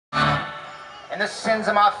and the sins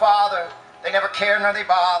of my father. They never cared nor they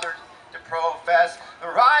bothered to profess the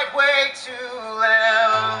right way to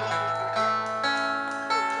live.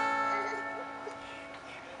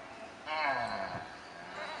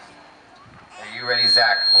 Are you ready,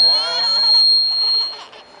 Zach?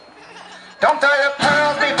 Don't throw your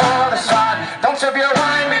pearls before the swine. Don't serve your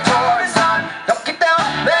wine before it's done. Don't get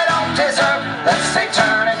down, they don't deserve. Let's say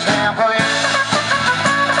turn and trample you.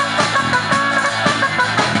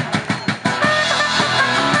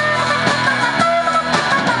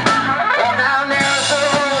 Well, now there's the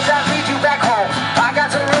road that leads you back home. I got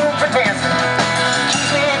some room for dancing.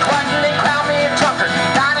 Keep me in glutton and crown me a drunkard.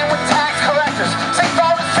 Dining with tax collectors. Say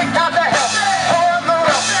fall to sick out the hill. Pour on the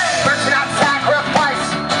rope. Bursting out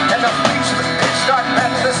sacrifice. And the start back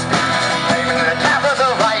to speak, paving the path of the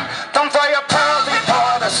right. Don't throw your pearls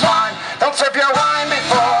before the swine. Don't serve your wine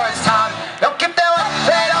before it's time. Don't give them what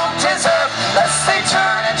they don't deserve, lest they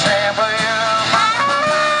turn and trample you.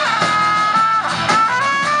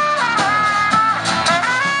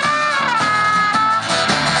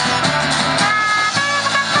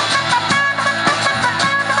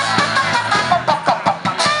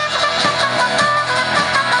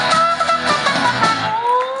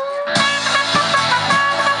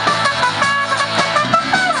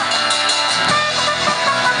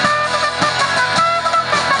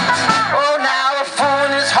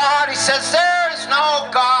 Says there is no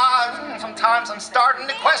God. Sometimes I'm starting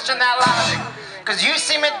to question that logic, cause you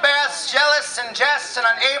seem at best jealous and just and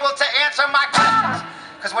unable to answer my questions.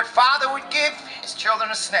 Cause what father would give his children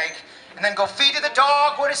a snake and then go feed to the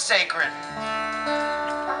dog what is sacred?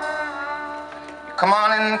 You come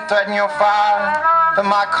on and threaten your fire, but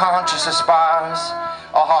my conscience aspires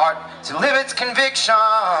a heart to live its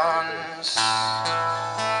convictions.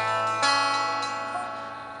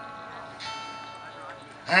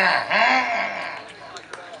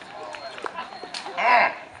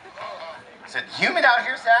 Is it humid out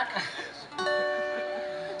here, Zach?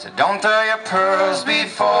 So don't throw your pearls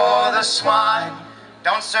before the swine.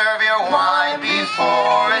 Don't serve your wine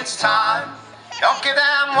before it's time. Don't give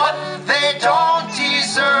them what they don't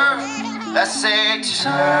deserve, lest they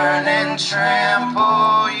turn and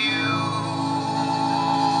trample you.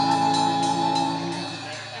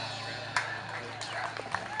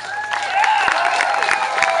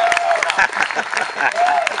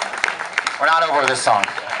 We're not over this song.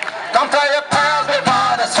 Don't throw your pearls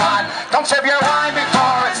before the swine. Don't serve your wine before